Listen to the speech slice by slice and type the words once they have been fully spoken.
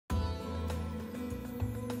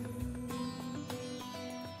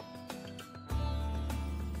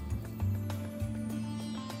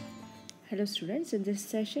Hello students, in this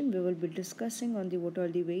session we will be discussing on what are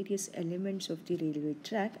the various elements of the railway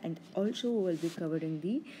track, and also we will be covering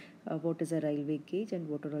the what is a railway gauge and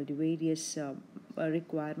what are all the various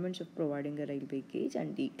requirements of providing a railway gauge,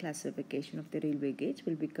 and the classification of the railway gauge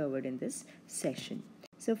will be covered in this session.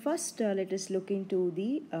 So first let us look into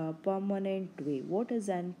the permanent way. What is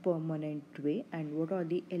an permanent way and what are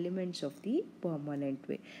the elements of the permanent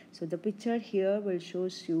way? So the picture here will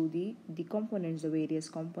shows you the components, the various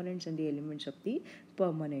components and the elements of the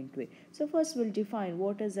permanent way. So first we'll define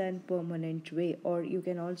what is an permanent way, or you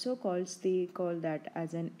can also call that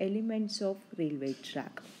as an elements of railway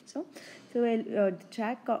track. So the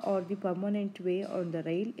track or the permanent way on the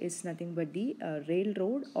rail is nothing but the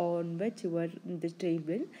railroad on which the train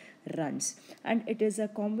will runs, and it is a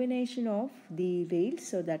combination of the rails,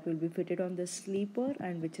 so that will be fitted on the sleeper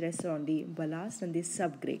and which rests on the ballast and the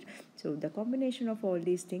subgrade. So the combination of all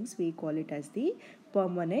these things we call it as the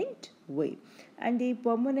permanent way. And the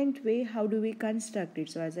permanent way, how do we construct it?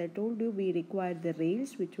 So as I told you, we require the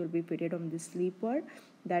rails which will be fitted on the sleeper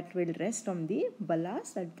that will rest on the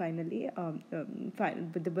ballast, and finally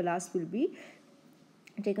the ballast will be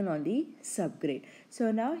taken on the subgrade.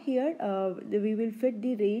 So now here we will fit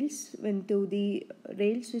the rails into the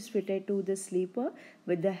rails is fitted to the sleeper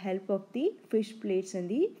with the help of the fish plates and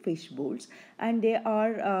the fish bowls, and they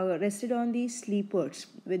are rested on the sleepers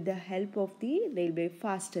with the help of the railway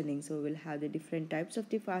fastening. So we will have the different types of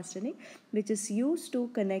the fastening which is used to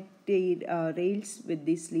connect the rails with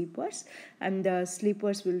the sleepers, and the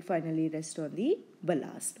sleepers will finally rest on the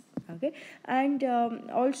ballast. Okay, and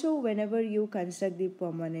also whenever you construct the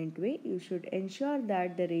permanent way, you should ensure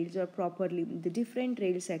that the rails are properly, the different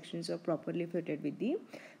rail sections are properly fitted with the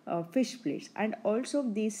fish plates, and also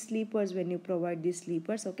these sleepers, when you provide these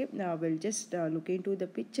sleepers. Okay, now we'll just look into the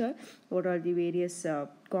picture what are the various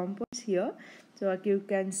components here. So like you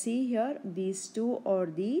can see here, these two are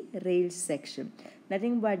the rail section,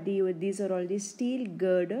 nothing but these are all the steel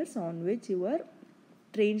girders on which your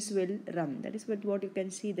trains will run. That is what you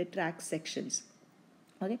can see, the track sections.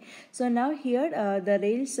 Okay, so now here the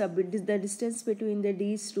rails, the distance between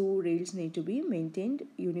these two rails need to be maintained,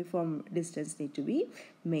 uniform distance need to be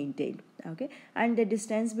maintained. Okay, and the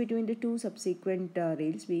distance between the two subsequent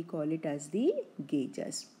rails, we call it as the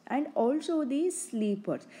gauges. And also the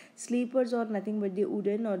sleepers are nothing but the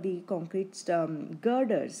wooden or the concrete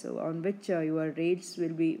girders on which your rails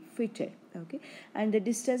will be fitted. Okay, and the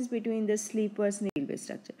distance between the sleepers and the railway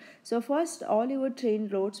structure. So first all your train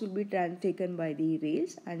roads will be taken by the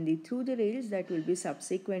rails, and through the rails that will be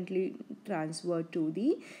subsequently transferred to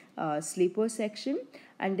the sleeper section,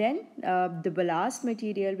 and then the ballast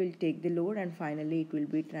material will take the load, and finally it will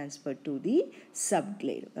be transferred to the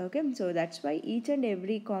subgrade. Okay, so that's why each and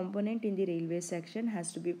every component in the railway section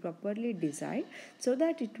has to be properly designed so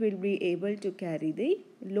that it will be able to carry the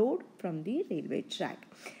load from the railway track.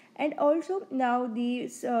 And also now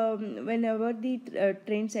whenever the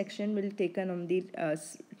train section will taken on the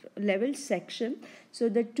level section, so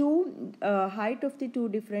the height of the two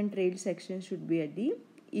different rail sections should be at the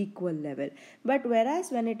equal level. But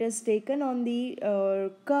whereas when it is taken on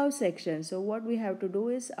the curve section, so what we have to do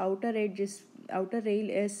is outer rail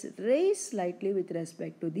is raised slightly with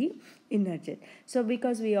respect to the inner jet. So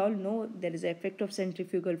because we all know there is an effect of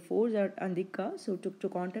centrifugal force on the curve, so to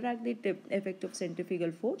counteract the effect of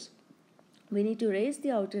centrifugal force, we need to raise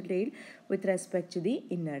the outer rail with respect to the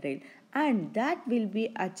inner rail, and that will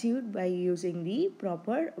be achieved by using the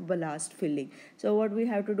proper ballast filling. So what we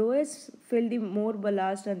have to do is fill the more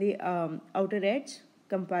ballast on the outer edge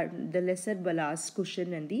compared the lesser ballast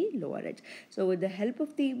cushion and the lower edge. So with the help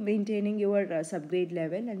of the maintaining your subgrade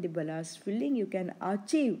level and the ballast filling, you can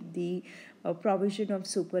achieve the provision of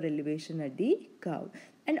super elevation at the curve.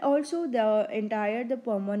 And also the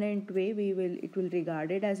permanent way, it will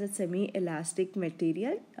regarded as a semi-elastic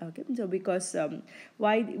material. Okay, so because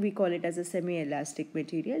why we call it as a semi-elastic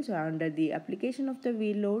material? So under the application of the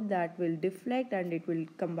wheel load, that will deflect and it will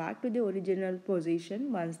come back to the original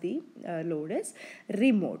position once the load is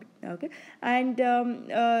removed. Okay, and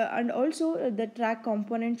also the track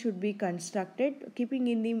component should be constructed keeping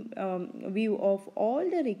in the view of all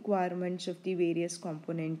the requirements of the various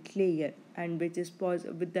component layer, and which is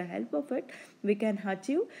with the help of it we can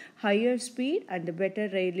achieve higher speed and the better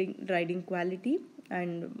riding quality,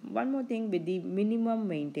 and one more thing, with the minimum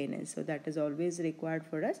maintenance. So that is always required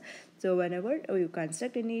for us. So whenever you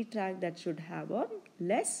construct any track, that should have a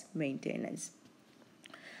less maintenance,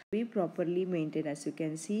 be properly maintained. As you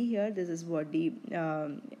can see here, this is what the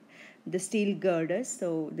the steel girders,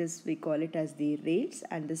 so this we call it as the rails,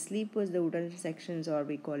 and the sleepers, the wooden sections, or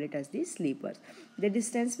we call it as the sleepers. The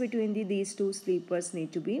distance between these two sleepers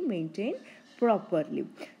need to be maintained properly,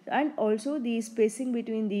 and also the spacing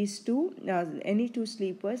between these two any two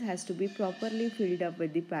sleepers has to be properly filled up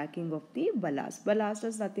with the packing of the ballast. Ballast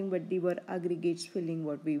is nothing but the aggregates filling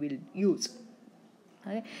what we will use.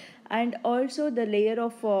 Okay. And also the layer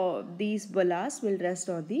of these ballast will rest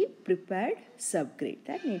on the prepared subgrade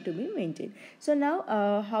that need to be maintained. So now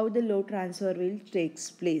how the load transfer will takes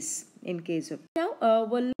place in case of. Now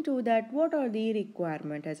we'll look to that what are the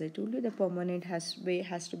requirement. As I told you, the permanent has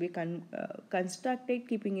to be constructed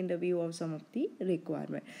keeping in the view of some of the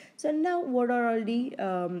requirement. So now what are all the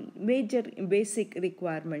major basic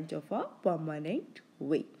requirements of a permanent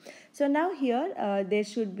way. So now here there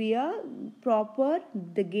should be a proper,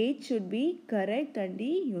 the gauge should be correct and the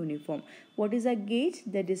uniform. What is a gauge?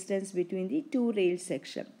 The distance between the two rail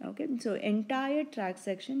section. Okay, so entire track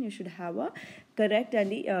section you should have a correct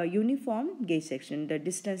and the uniform gauge section. The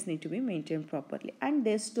distance need to be maintained properly, and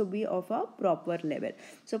this to be of a proper level.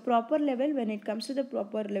 So proper level, when it comes to the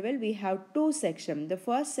proper level, we have two sections. The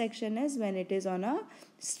first section is when it is on a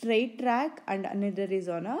straight track and another is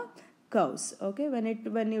on a curves. Okay,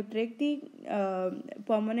 when you take the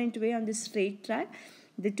permanent way on the straight track,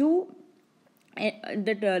 the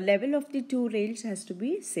level of the two rails has to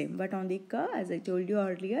be same, but on the curve, as I told you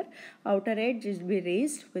earlier, outer edge will be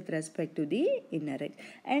raised with respect to the inner edge.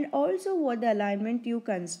 And also what the alignment you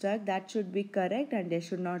construct, that should be correct and there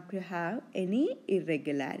should not have any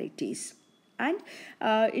irregularities. And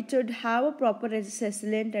it should have a proper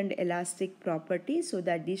resistant and elastic property, so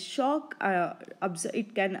that the shock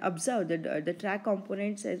it can absorb, the track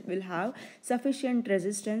components will have sufficient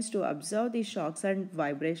resistance to absorb the shocks and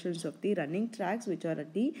vibrations of the running tracks, which are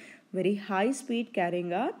at the very high speed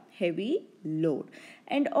carrying a heavy load.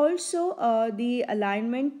 And also the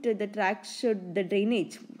alignment, the track should, the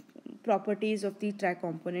drainage properties of the track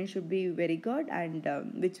component should be very good, and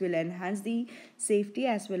which will enhance the safety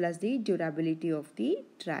as well as the durability of the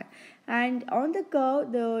track. And on the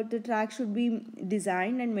curve, the track should be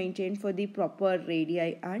designed and maintained for the proper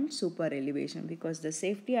radii and super elevation, because the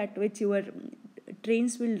safety at which your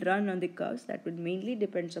trains will run on the curves, that will mainly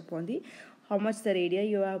depends upon the how much the radii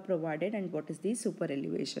you have provided and what is the super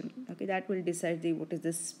elevation. Okay, that will decide the what is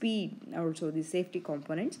the speed, also the safety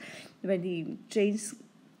components when the trains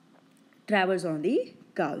travels on the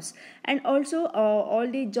curves. And also all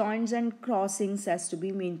the joints and crossings has to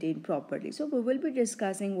be maintained properly. So we will be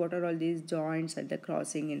discussing what are all these joints and the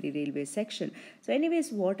crossing in the railway section. So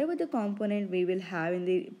anyways, whatever the component we will have in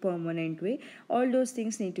the permanent way, all those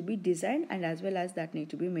things need to be designed, and as well as that need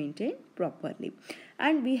to be maintained properly.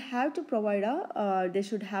 And we have to provide they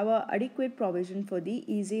should have a adequate provision for the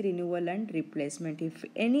easy renewal and replacement. If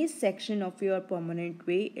any section of your permanent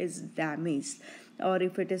way is damaged, or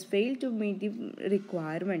if it is failed to meet the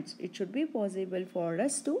requirements, it should be possible for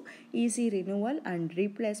us to easy renewal and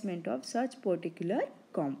replacement of such particular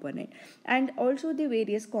component. And also the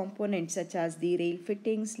various components such as the rail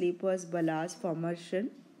fittings, sleepers, ballast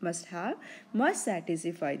formation must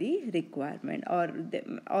satisfy the requirement, or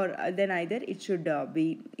then either it should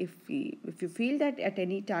be, if you feel that at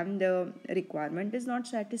any time the requirement is not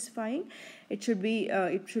satisfying, it should be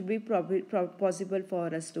possible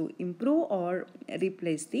for us to improve or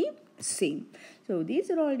replace the same. So these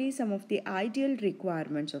are already some of the ideal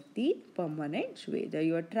requirements of the permanent way.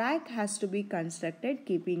 Your track has to be constructed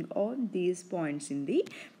keeping all these points in the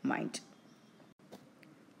mind.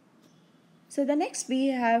 So the next we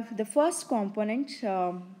have the first component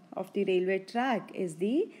of the railway track is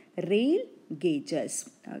the rail gauges.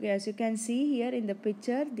 Okay, as you can see here in the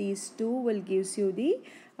picture, these two will gives you the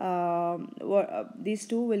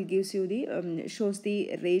shows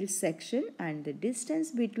the rail section, and the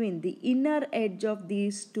distance between the inner edge of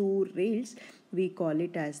these two rails, we call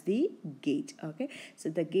it as the gauge. Okay, so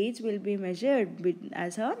the gauge will be measured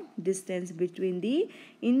as a distance between the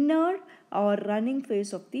inner or running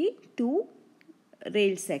face of the two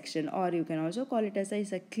rail section, or you can also call it as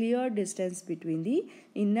a clear distance between the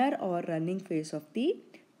inner or running face of the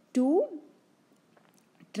two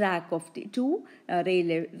rail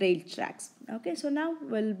tracks. Okay, so now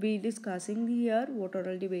we'll be discussing here what are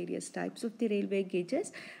all the various types of the railway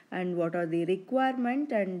gauges and what are the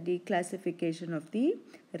requirement and the classification of the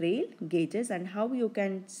rail gauges, and how you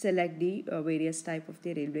can select the various type of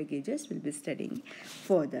the railway gauges we'll be studying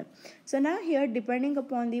further. So now here, depending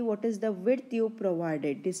upon the what is the width you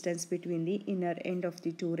provided, distance between the inner end of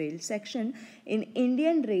the two rail section, in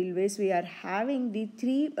Indian Railways we are having the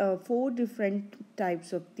four different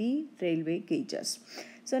types of the railway gauges.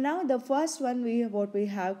 So now the first one what we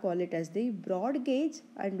have call it as the broad gauge,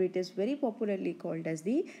 and it is very popularly called as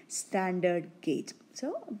the standard gauge.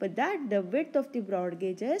 So, but that the width of the broad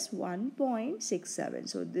gauge is 1.67.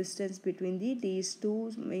 So, distance between these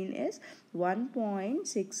two main is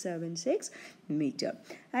 1.676 meter.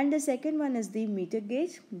 And the second one is the meter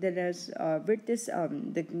gauge. There is width is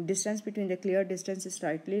the distance between the clear distance is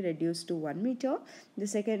slightly reduced to 1 meter. The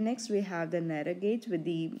second next we have the narrow gauge with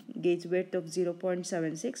the gauge width of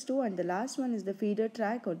 0.762, and the last one is the feeder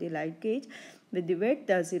track or the light gauge with the width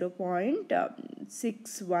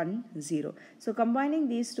 0.610. So combining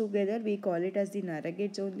these together, we call it as the narrow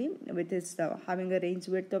gauge only, with its having a range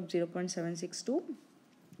width of 0.762 to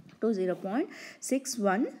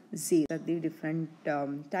 0.610. The different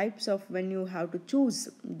types of when you have to choose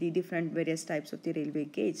the different various types of the railway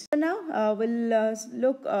gauge. So now we'll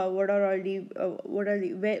look what are the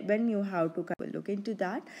when you have to look into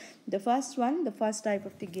that. The first type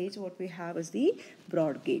of the gauge what we have is the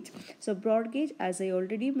broad gauge. So broad gauge, as I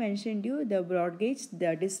already mentioned you, the broad gauge,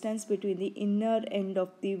 the distance between the inner end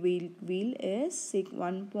of the wheel is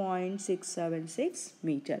 1.676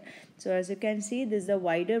 meter. So as you can see, this is the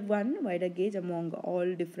wider gauge among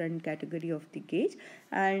all different category of the gauge,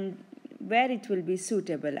 and where it will be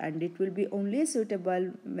suitable, and it will be only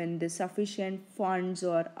suitable when the sufficient funds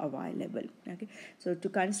are available. Okay, so to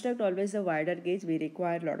construct always a wider gauge, we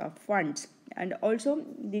require a lot of funds, and also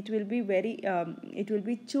it will be it will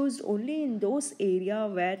be chosen only in those area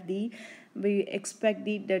where we expect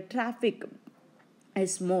the traffic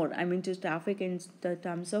is more. I mean, to traffic in the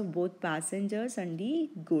terms of both passengers and the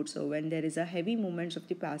goods. So when there is a heavy movements of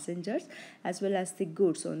the passengers as well as the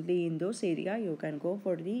goods, only in those area you can go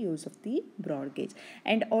for the use of the broad gauge.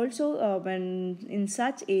 And also when in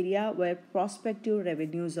such area where prospective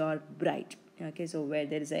revenues are bright. Okay, so where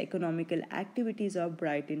there is economical activities are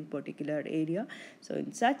bright in particular area, so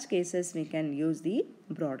in such cases we can use the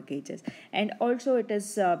broad gauges. And also it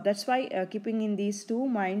is that's why keeping in these two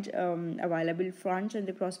mind available funds and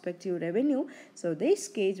the prospective revenue, so this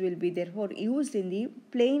gauge will be therefore used in the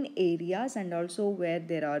plain areas and also where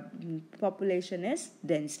there are population is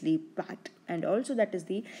densely packed, and also that is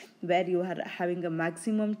the where you are having a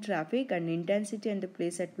maximum traffic and intensity, and the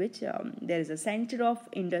place at which there is a center of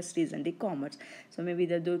industries and the commerce. So maybe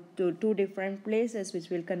the two different places which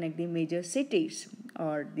will connect the major cities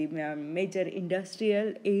or the major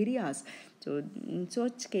industrial areas. So in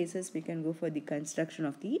such cases we can go for the construction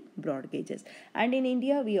of the broad gauges. And in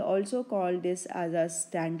India we also call this as a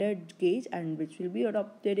standard gauge, and which will be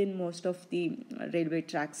adopted in most of the railway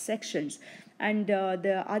track sections. And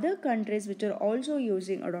the other countries which are also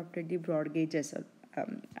using adopted the broad gauges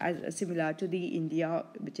as similar to the India,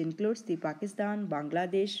 which includes the Pakistan,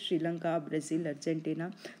 Bangladesh, Sri Lanka, Brazil, Argentina,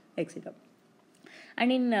 etc. And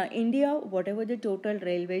in India, whatever the total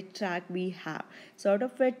railway track we have, so out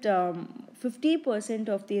of it 50%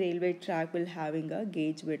 of the railway track will having a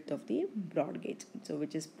gauge width of the broad gauge, so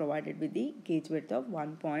which is provided with the gauge width of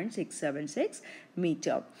 1.676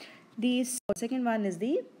 meter. The second one is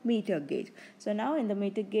the meter gauge. So now in the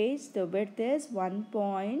meter gauge, the width is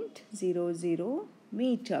 1.00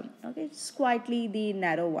 meter. Okay, it's slightly the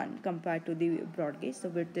narrow one compared to the broad gauge. The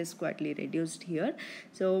width is slightly reduced here.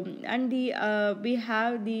 So and the we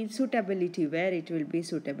have the suitability, where it will be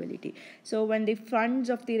suitability. So when the funds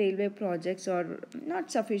of the railway projects are not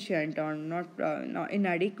sufficient or not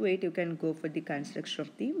inadequate, you can go for the construction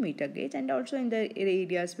of the meter gauge, and also in the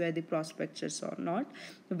areas where the prospectures are not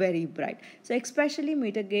very bright. So especially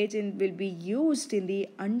meter gauge will be used in the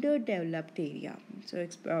underdeveloped area. So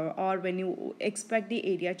or when you expect the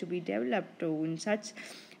area to be developed in such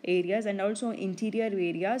areas, and also interior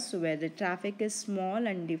areas where the traffic is small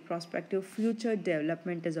and the prospective future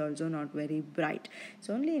development is also not very bright.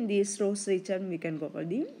 So only in these rows region we can go for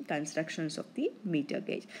the constructions of the meter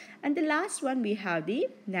gauge. And the last one we have the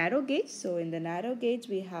narrow gauge. So in the narrow gauge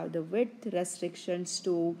we have the width restrictions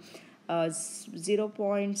to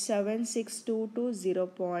 0.762 to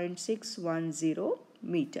 0.610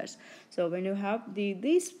 meters. So when you have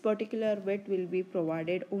this particular width will be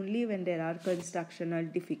provided only when there are constructional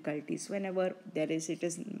difficulties. Whenever there is, it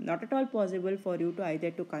is not at all possible for you to either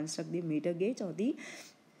to construct the meter gauge or the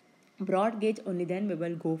broad gauge, only then we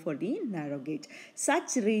will go for the narrow gauge.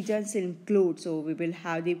 Such regions include, so we will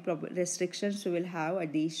have the restrictions we will have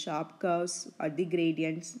at the sharp curves, at the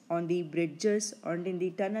gradients, on the bridges, and in the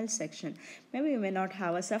tunnel section. Maybe we may not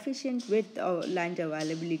have a sufficient width or land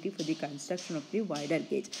availability for the construction of the wider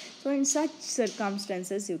gauge. So in such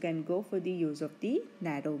circumstances you can go for the use of the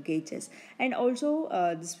narrow gauges. And also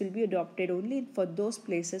this will be adopted only for those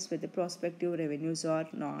places where the prospective revenues are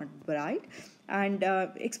not bright, and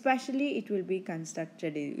especially it will be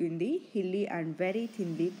constructed in the hilly and very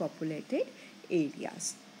thinly populated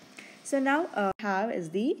areas. So now have is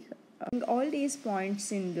the all these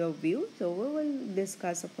points in the view. So we will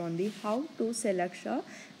discuss upon the how to select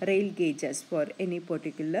rail gauges for any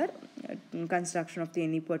particular construction of the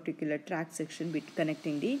any particular track section with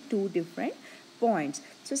connecting the two different points.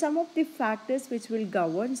 So some of the factors which will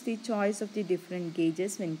govern the choice of the different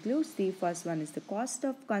gauges includes the first one is the cost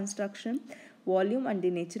of construction, volume and the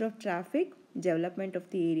nature of traffic, development of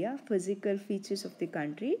the area, physical features of the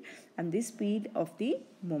country, and the speed of the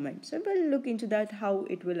movement. So we'll look into that how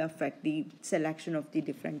it will affect the selection of the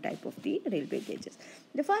different type of the railway gauges.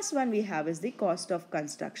 The first one we have is the cost of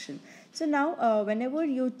construction. So now whenever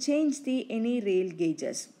you change the any rail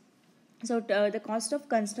gauges, so the cost of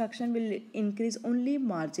construction will increase only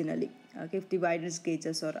marginally, okay, if the wider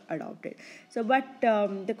gauges are adopted. So but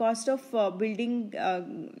the cost of building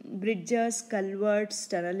bridges, culverts,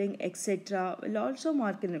 tunneling, etc. will also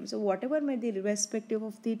marginally. So whatever may be irrespective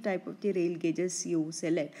of the type of the rail gauges you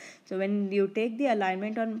select. So when you take the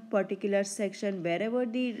alignment on particular section, wherever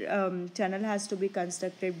the tunnel has to be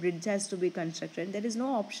constructed, bridge has to be constructed, there is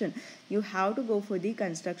no option. You have to go for the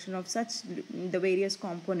construction of such the various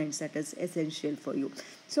components that is essential for you.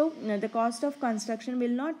 So the cost of construction will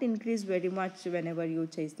not increase very much whenever you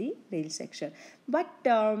change the rail section, but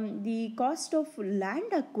the cost of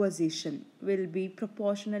land acquisition will be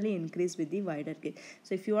proportionally increased with the wider gauge.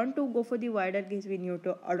 So if you want to go for the wider gauge, we need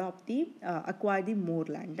to adopt the acquire the more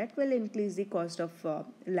land. That will increase the cost of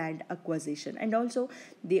land acquisition, and also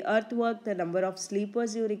the earthwork, the number of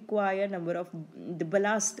sleepers you require, number of the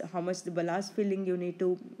ballast, how much the ballast filling you need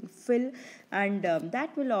to fill, and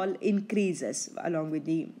that will all increases along with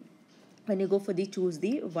the when you go for the choose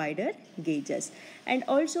the wider gauges. And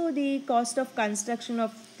also the cost of construction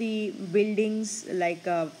of the buildings like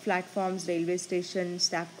platforms, railway stations,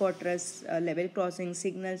 staff quarters, level crossing,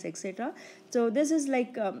 signals, etc. So this is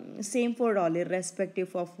like same for all,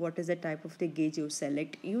 irrespective of what is the type of the gauge you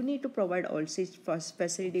select. You need to provide all such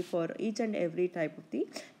facility for each and every type of the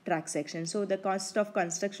track section. So the cost of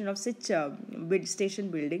construction of such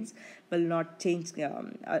station buildings will not change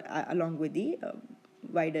along with the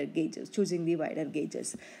wider gauges, choosing the wider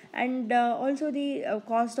gauges. And also the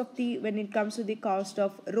cost of the, when it comes to the cost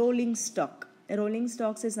of rolling stock, rolling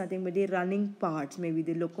stocks is nothing but the running parts, maybe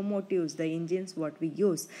the locomotives, the engines what we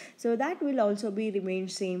use. So that will also be remain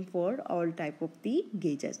same for all type of the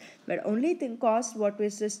gauges, but only thing cost what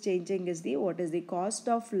is just changing is the what is the cost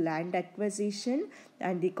of land acquisition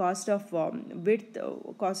and the cost of width,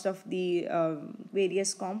 cost of the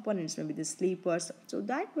various components, maybe the sleepers. So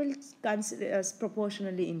that will consider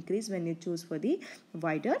proportionally increase when you choose for the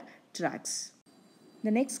wider tracks. The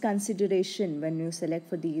next consideration when you select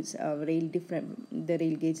for these the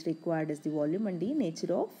rail gauge required is the volume and the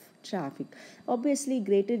nature of traffic. Obviously,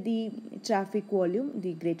 greater the traffic volume,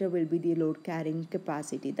 the greater will be the load carrying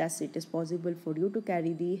capacity. Thus, it is possible for you to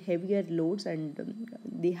carry the heavier loads, and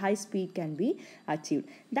the high speed can be achieved.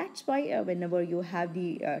 That's why whenever you have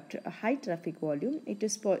the high traffic volume,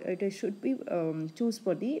 it should be choose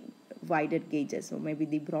for the wider gauges. So maybe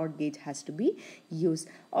the broad gauge has to be used,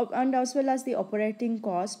 and as well as the operating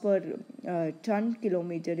cost per ton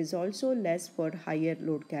kilometer is also less for higher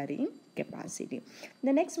load carrying capacity.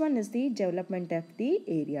 The next one is the development of the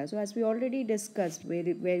area. So as we already discussed, where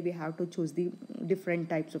we have to choose the different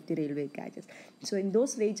types of the railway gauges. So in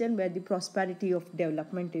those regions where the prosperity of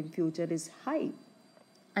development in future is high,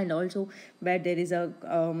 and also where there is a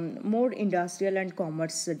more industrial and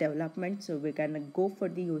commerce development, so we can go for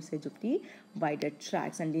the usage of the wider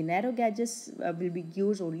tracks. And the narrow gauges will be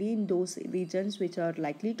used only in those regions which are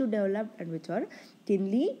likely to develop and which are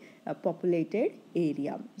thinly populated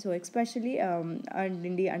area. So especially and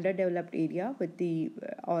in the underdeveloped area with the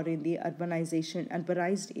or in the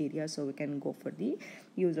urbanized area, so we can go for the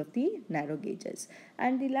use of the narrow gauges.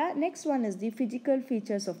 And the next one is the physical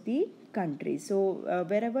features of the country. So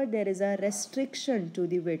wherever there is a restriction to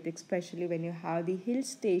the width, especially when you have the hill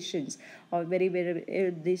stations or very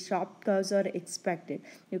the sharp curves are expected,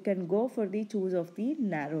 you can go for the choose of the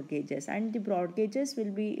narrow gauges. And the broad gauges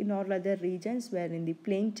will be in all other regions where in the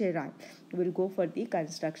plain terrain you will go for the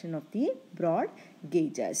construction of the broad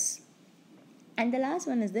gauges. And the last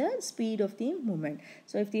one is the speed of the movement.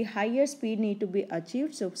 So if the higher speed need to be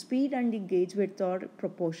achieved, so speed and the gauge width are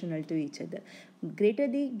proportional to each other. Greater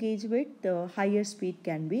the gauge width, the higher speed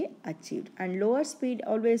can be achieved. And lower speed,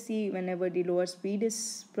 always see whenever the lower speed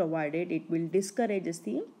is provided, it will discourages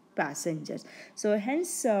the passengers. So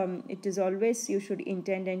hence it is always you should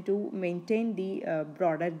intend and to maintain the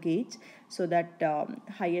broader gauge, so that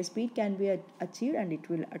higher speed can be achieved and it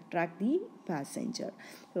will attract the passenger.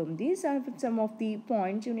 So these are some of the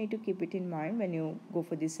points you need to keep it in mind when you go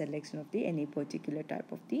for the selection of the any particular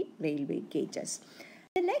type of the railway gauges.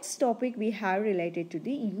 The next topic we have related to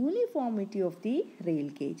the uniformity of the rail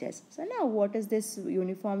gauges. So now what is this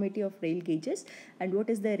uniformity of rail gauges and what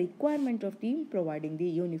is the requirement of the providing the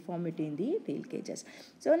uniformity in the rail gauges?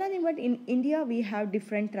 So nothing but in India we have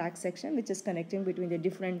different track section which is connecting between the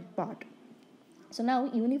different part. So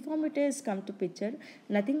now uniformity has come to picture,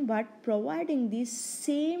 nothing but providing the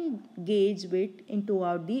same gauge width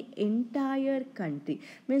throughout the entire country.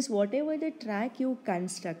 Means whatever the track you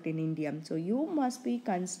construct in India, so you must be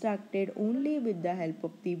constructed only with the help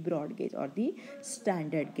of the broad gauge or the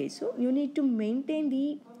standard gauge. So you need to maintain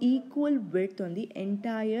the equal width on the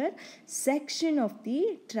entire section of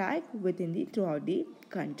the track within the throughout the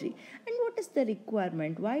country. And what is the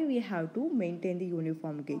requirement, why we have to maintain the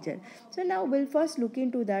uniform gauge? So now we'll first look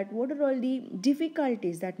into that what are all the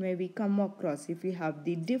difficulties that may we come across if we have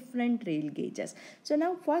the different rail gauges. So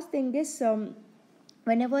now first thing is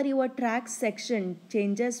whenever your track section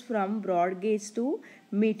changes from broad gauge to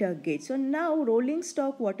meter gauge, so now rolling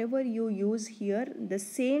stock whatever you use here, the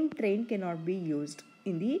same train cannot be used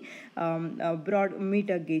in the broad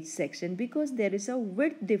meter gauge section because there is a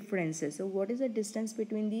width differences. So what is the distance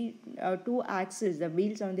between the two axles, the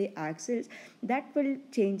wheels on the axles, that will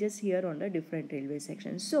changes here on the different railway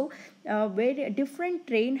sections. So where a different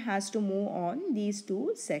train has to move on these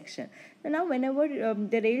two sections. Now whenever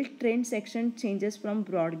the rail train section changes from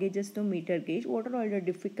broad gauges to meter gauge, what are all the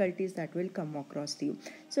difficulties that will come across to you?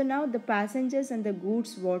 So now the passengers and the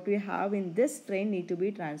goods what we have in this train need to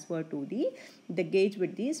be transferred to the gauge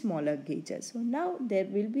with the smaller gauges. So now there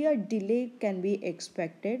will be a delay can be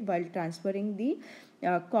expected while transferring the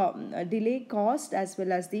delay cost as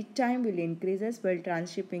well as the time will increases while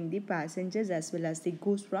transshipping the passengers as well as the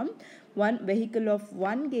goods from one vehicle of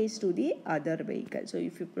one gauge to the other vehicle. So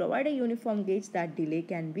if you provide a uniform gauge, that delay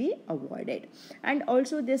can be avoided. And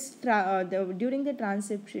also this during the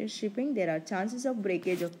transshipping there are chances of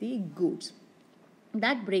breakage of the goods.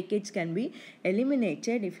 That breakage can be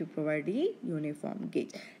eliminated if you provide the uniform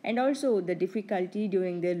gauge. And also the difficulty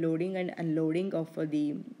during the loading and unloading of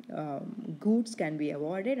the goods can be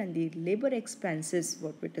avoided, and the labor expenses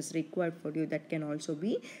what it is required for you, that can also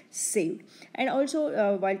be saved. And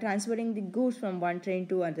also while transferring the goods from one train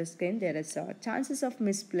to another train, there is chances of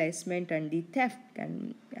misplacement and the theft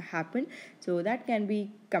can happen, so that can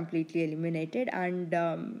be completely eliminated. And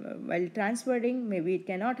while transferring, maybe it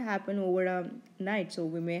cannot happen over a night, so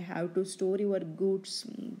we may have to store your goods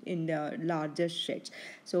in the larger sheds.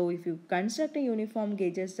 So if you construct a uniform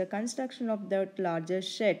gauges, the construction of that larger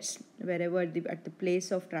sheds wherever at the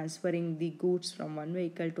place of transferring the goods from one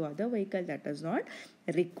vehicle to other vehicle, that is not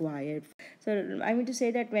required. So I mean to say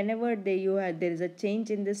that whenever there is a change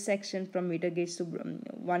in this section from meter gauge to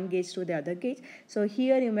one gauge to the other gauge, so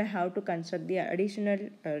here you may have to construct the additional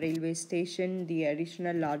railway station, the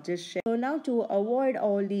additional larger shed. So now to avoid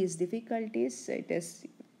all these difficulties, it is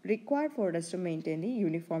required for us to maintain the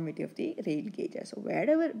uniformity of the rail gauges. So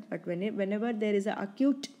whenever there is an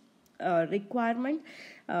acute requirement,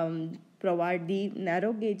 provide the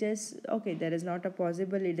narrow gauges. Okay, there is not at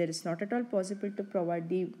all possible to provide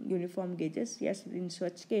the uniform gauges. Yes, in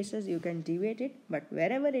such cases you can deviate it, but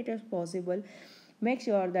wherever it is possible, make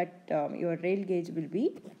sure that your rail gauge will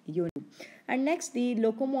be uniform. And next, the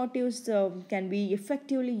locomotives can be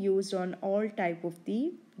effectively used on all type of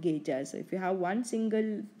the gauges. So if you have one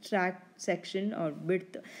single track section or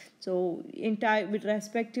width, so entire with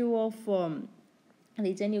respective of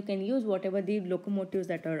region, you can use whatever the locomotives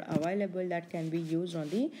that are available, that can be used on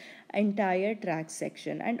the entire track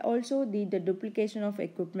section. And also the duplication of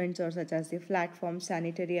equipments or such as the platform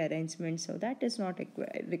sanitary arrangements, so that is not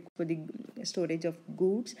required for the storage of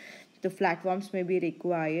goods. The platforms may be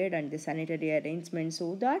required and the sanitary arrangements,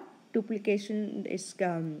 so that duplication is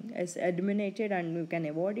eliminated and you can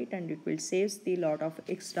avoid it, and it will save the lot of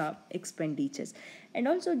extra expenditures. And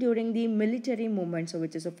also during the military movements, so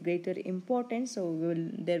which is of greater importance, so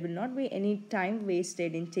there will not be any time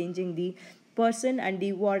wasted in changing the person and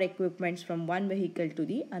the war equipments from one vehicle to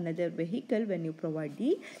the another vehicle when you provide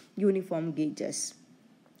the uniform gauges.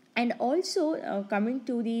 And also coming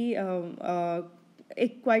to the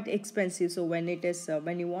quite expensive. So when it is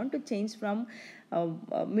when you want to change from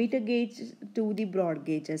meter gauge to the broad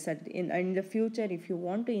gauges. In the future, if you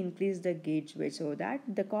want to increase the gauge weight, so that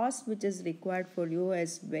the cost which is required for you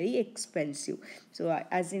is very expensive. So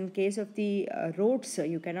as in case of the roads,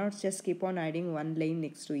 you cannot just keep on adding one lane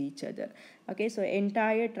next to each other. Okay, so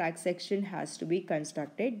entire track section has to be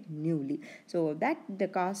constructed newly. So that the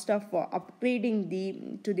cost of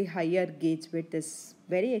upgrading to the higher gauge width is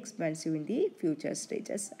very expensive in the future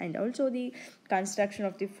stages. And also the construction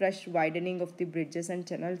of the fresh widening of the bridges and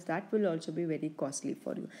tunnels, that will also be very costly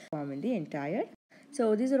for you in the entire.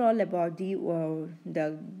 So these are all about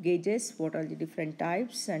the gauges, what are the different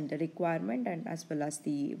types and the requirement, and as well as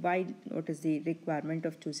what is the requirement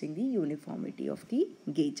of choosing the uniformity of the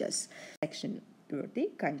gauges section to the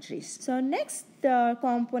countries. So next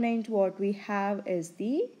component what we have is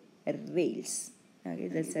the rails. Okay,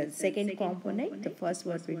 that's the second component. The first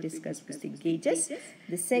what we discussed was the gauges.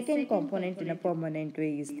 The second component in a permanent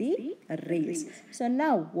way is the rails. So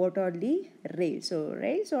now what are the rails? So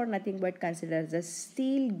rails are nothing but considered as a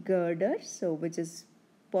steel girders, so which is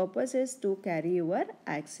purpose is to carry your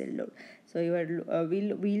axle load. So your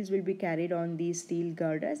wheels will be carried on these steel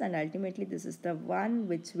girders, and ultimately this is the one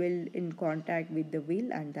which will in contact with the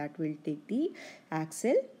wheel, and that will take the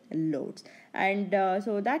axle loads. And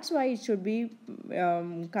so that's why it should be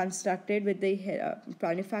constructed with the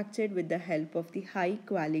manufactured with the help of the high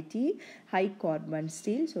quality high carbon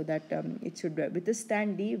steel, so that it should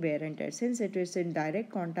withstand the wear and tear, since it is in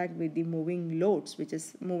direct contact with the moving loads which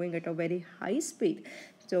is moving at a very high speed.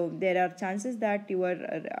 So there are chances that your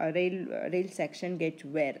rail section gets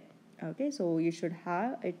wear. Okay, so it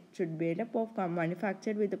should be made up of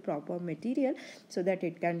manufactured with the proper material, so that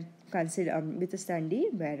it can consider withstand the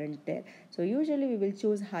wear and tear. So usually we will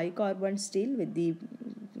choose high carbon steel with the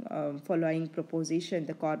following proposition.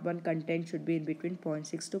 The carbon content should be in between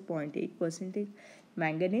 0.6 to 0.8%,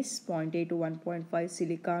 manganese 0.8 to 1.5,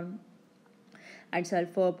 silicon and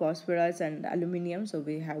sulfur, phosphorus and aluminium. So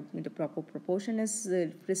we have the proper proportion is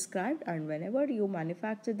prescribed, and whenever you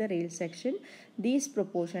manufacture the rail section, this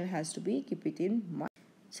proportion has to be keep it in mind,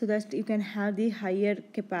 so that you can have the higher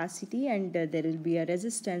capacity, and there will be a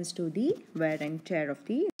resistance to the wear and tear of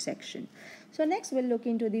the section. So next we'll look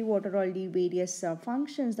into what are all the various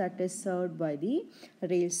functions that is served by the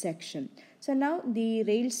rail section. So now the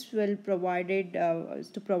rails will provided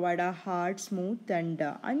to provide a hard, smooth and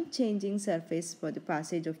unchanging surface for the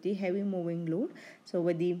passage of the heavy moving load, so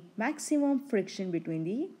with the maximum friction between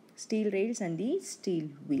the steel rails and the steel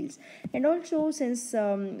wheels. And also, since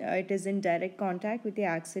it is in direct contact with the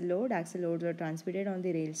axle loads are transmitted on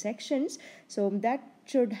the rail sections, so that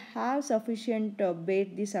should have sufficient bear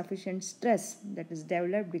the sufficient stress that is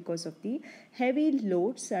developed because of the heavy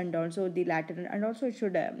loads, and also the lateral, and also it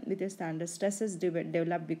should withstand the stresses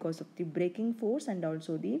developed because of the braking force, and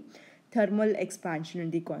also the thermal expansion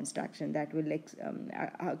in the construction that will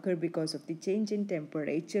occur because of the change in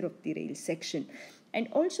temperature of the rail section. And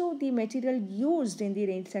also the material used in the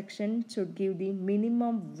rail section should give the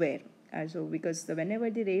minimum wear. So because whenever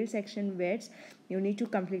the rail section wears, you need to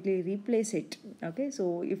completely replace it. Okay,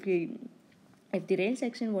 so if the rail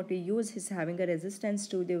section what we use is having a resistance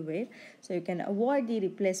to the wear, so you can avoid the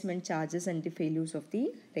replacement charges and the failures of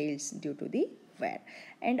the rails due to the wear.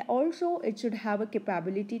 And also it should have a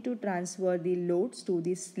capability to transfer the loads to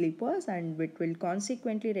the sleepers, and it will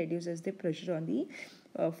consequently reduces the pressure on the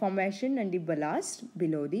formation and the ballast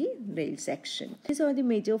below the rail section. These are the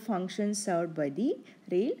major functions served by the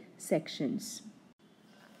rail sections.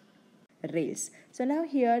 Rails. So now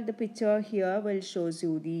here the picture here will shows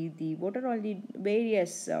you the what are all the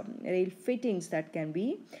various rail fittings that can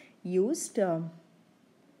be used.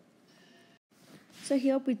 So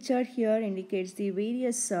here picture here indicates the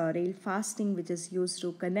various rail fastening which is used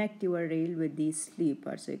to connect your rail with the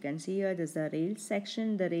sleeper. So you can see here there's the rail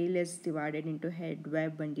section. The rail is divided into head,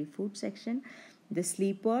 web and the foot section. The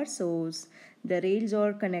sleeper, so the rails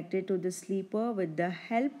are connected to the sleeper with the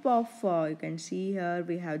help of you can see here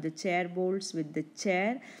we have the chair bolts with the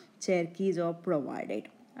chair keys are provided.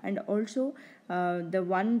 And also the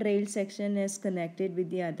one rail section is connected with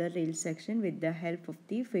the other rail section with the help of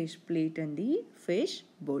the fish plate and the fish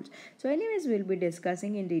bolts. So anyways, we'll be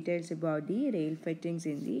discussing in details about the rail fittings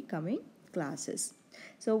in the coming classes.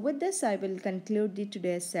 So with this, I will conclude the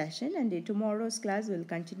today's session, and the tomorrow's class will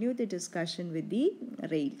continue the discussion with the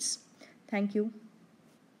rails. Thank you.